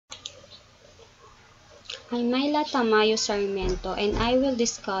I'm myla sarmiento, and I will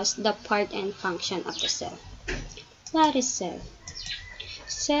discuss the part and function of the cell. What is cell?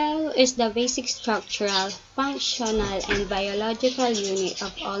 Cell is the basic structural, functional, and biological unit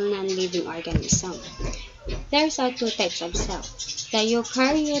of all non-living organisms. There are two types of cell, the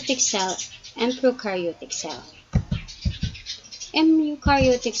eukaryotic cell and prokaryotic cell.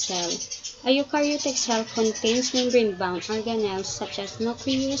 A eukaryotic cell contains membrane-bound organelles such as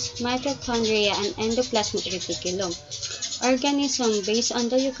nucleus, mitochondria, and endoplasmic reticulum. Organisms based on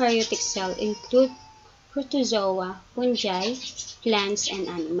the eukaryotic cell include protozoa, fungi, plants, and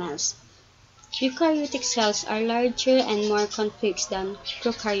animals. Eukaryotic cells are larger and more complex than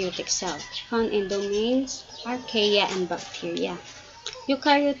prokaryotic cells, found in domains, archaea, and bacteria.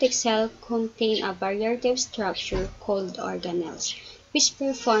 Eukaryotic cells contain a variety of structures called organelles, which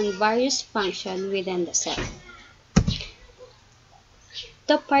perform various functions within the cell.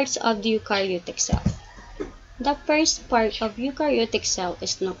 The parts of the eukaryotic cell. The first part of eukaryotic cell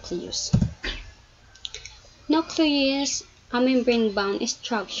is nucleus. Nucleus, a membrane-bound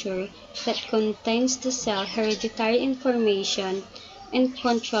structure that contains the cell hereditary information and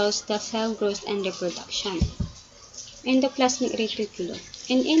controls the cell growth and reproduction. Endoplasmic reticulum.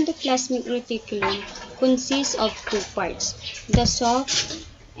 An endoplasmic reticulum consists of two parts, the soft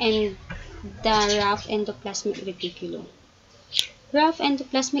and the rough endoplasmic reticulum. Rough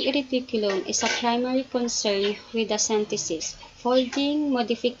endoplasmic reticulum is a primary concern with the synthesis, folding,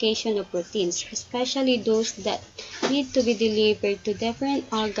 modification of proteins, especially those that need to be delivered to different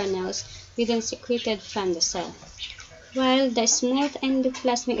organelles within secreted from the cell. While the smooth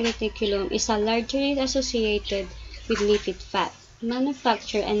endoplasmic reticulum is largely associated with lipid fat,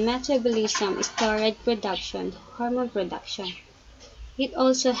 manufacture and metabolism, storage, production, hormone production. It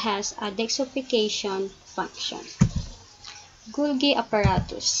also has a detoxification function. Golgi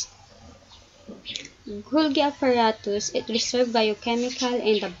apparatus. Golgi apparatus is reserved biochemical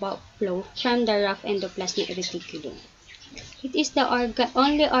in the bulk flow from the rough endoplasmic reticulum. It is the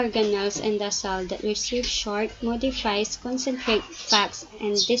only organelles in the cell that receive short, modifies, concentrate, packs,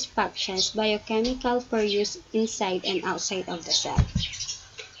 and dispactions biochemical for use inside and outside of the cell.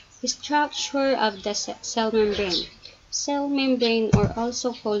 The structure of the cell membrane. Cell membrane, or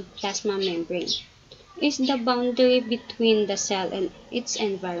also called plasma membrane, is the boundary between the cell and its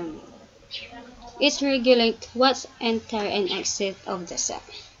environment. It regulates what's enter and exit of the cell.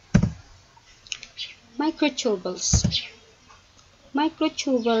 Microtubules.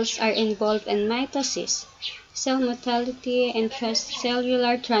 Microtubules are involved in mitosis, cell motility,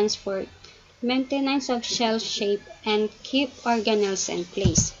 intracellular transport, maintenance of cell shape, and keep organelles in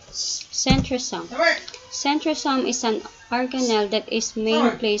place. Centrosome. Centrosome is an organelle that is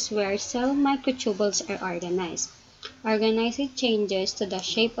main place where cell microtubules are organized. Organizing changes to the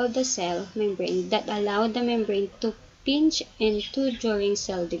shape of the cell membrane that allow the membrane to pinch into during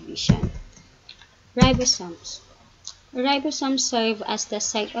cell division. Ribosomes. Ribosomes serve as the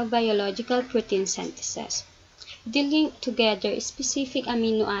site of biological protein synthesis. They link together specific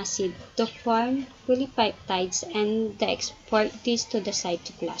amino acids to form polypeptides and they export these to the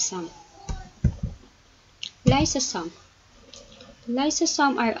cytoplasm. Lysosome.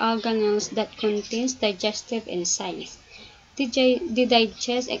 Lysosomes are organelles that contain digestive enzymes. They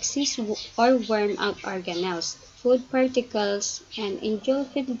digest excess or worm out organelles, food particles, and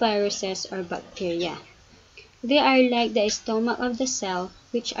engulfed viruses or bacteria. They are like the stomach of the cell,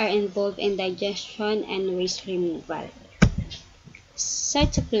 which are involved in digestion and waste removal.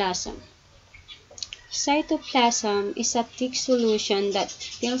 Cytoplasm. Cytoplasm is a thick solution that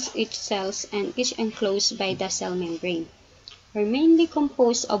fills each cell and is enclosed by the cell membrane, are mainly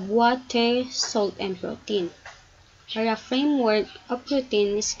composed of water, salt, and protein, or a framework of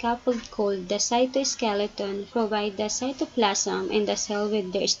protein scaffold called the cytoskeleton provide the cytoplasm and the cell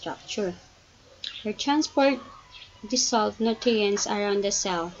with their structure, or transport dissolved nutrients around the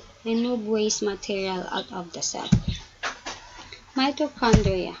cell and move waste material out of the cell.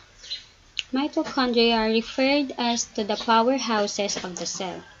 Mitochondria. Mitochondria are referred as to the powerhouses of the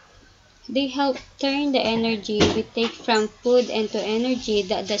cell. They help turn the energy we take from food into energy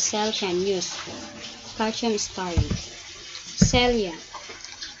that the cell can use. Calcium storage. Cilia.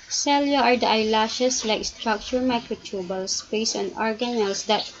 Cilia are the eyelashes-like structure microtubules based on organelles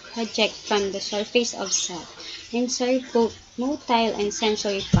that project from the surface of cell and serve both motile and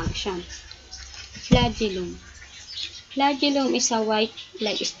sensory function. Flagellum. Flagellum is a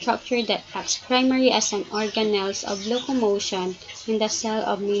white-like structure that acts primarily as an organelle of locomotion in the cell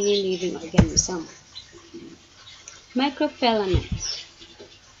of many living organisms. Microfilament.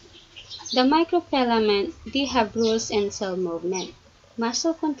 The microfilament, they have rules in cell movement,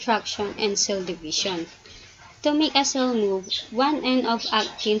 muscle contraction, and cell division. To make a cell move, one end of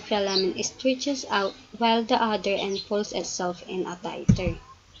actin filament stretches out while the other end folds itself in a tighter.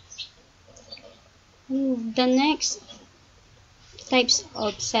 The next types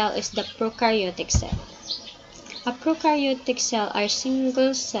of cell is the prokaryotic cell. A prokaryotic cell are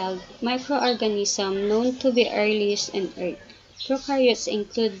single-celled microorganisms known to be earliest in Earth. Prokaryotes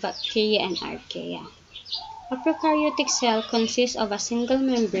include bacteria and archaea. A prokaryotic cell consists of a single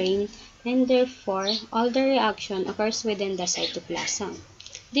membrane, and therefore all the reaction occurs within the cytoplasm.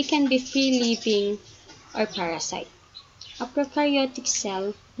 They can be free-living or parasite. A prokaryotic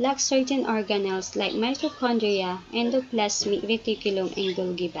cell lacks certain organelles like mitochondria, endoplasmic reticulum, and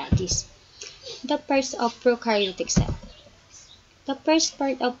Golgi bodies. The parts of prokaryotic cell. The first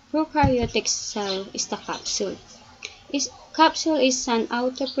part of prokaryotic cell is the capsule. Capsule is an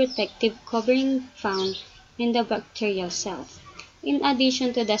outer protective covering found in the bacterial cell. In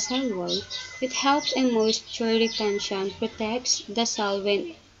addition to the cell wall, it helps in moisture retention, protects the cell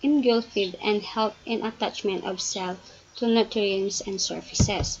when engulfed, and helps in attachment of cell to nutrients and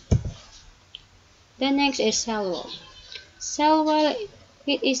surfaces. The next is cell wall. Cell wall,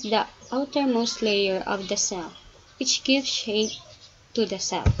 it is the outermost layer of the cell, which gives shape to the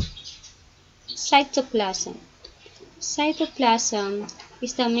cell. Cytoplasm. Cytoplasm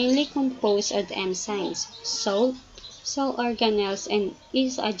is mainly composed of enzymes, salt, cell organelles, and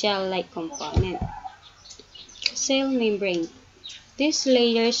is a gel-like component. Cell membrane. These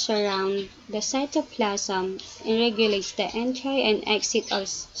layers surround the cytoplasm and regulates the entry and exit of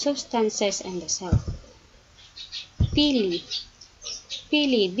substances in the cell. Pili.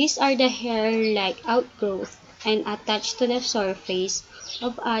 Pili. These are the hair-like outgrowth and attached to the surface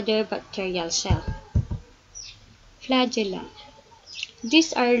of other bacterial cells. Flagella.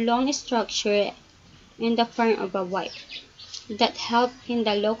 These are long structures in the form of a white that help in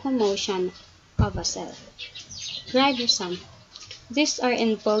the locomotion of a cell. Ribosome. These are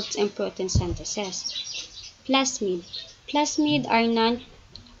involved in protein synthesis. Plasmid. Plasmid are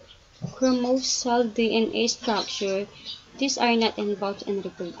non-chromosal DNA structure. These are not involved in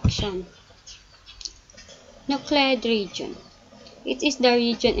reproduction. Nuclear region. It is the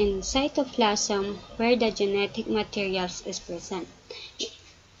region in cytoplasm where the genetic materials is present.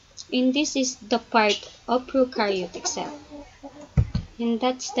 And this is the part of prokaryotic cell. And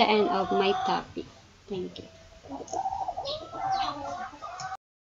that's the end of my topic. Thank you.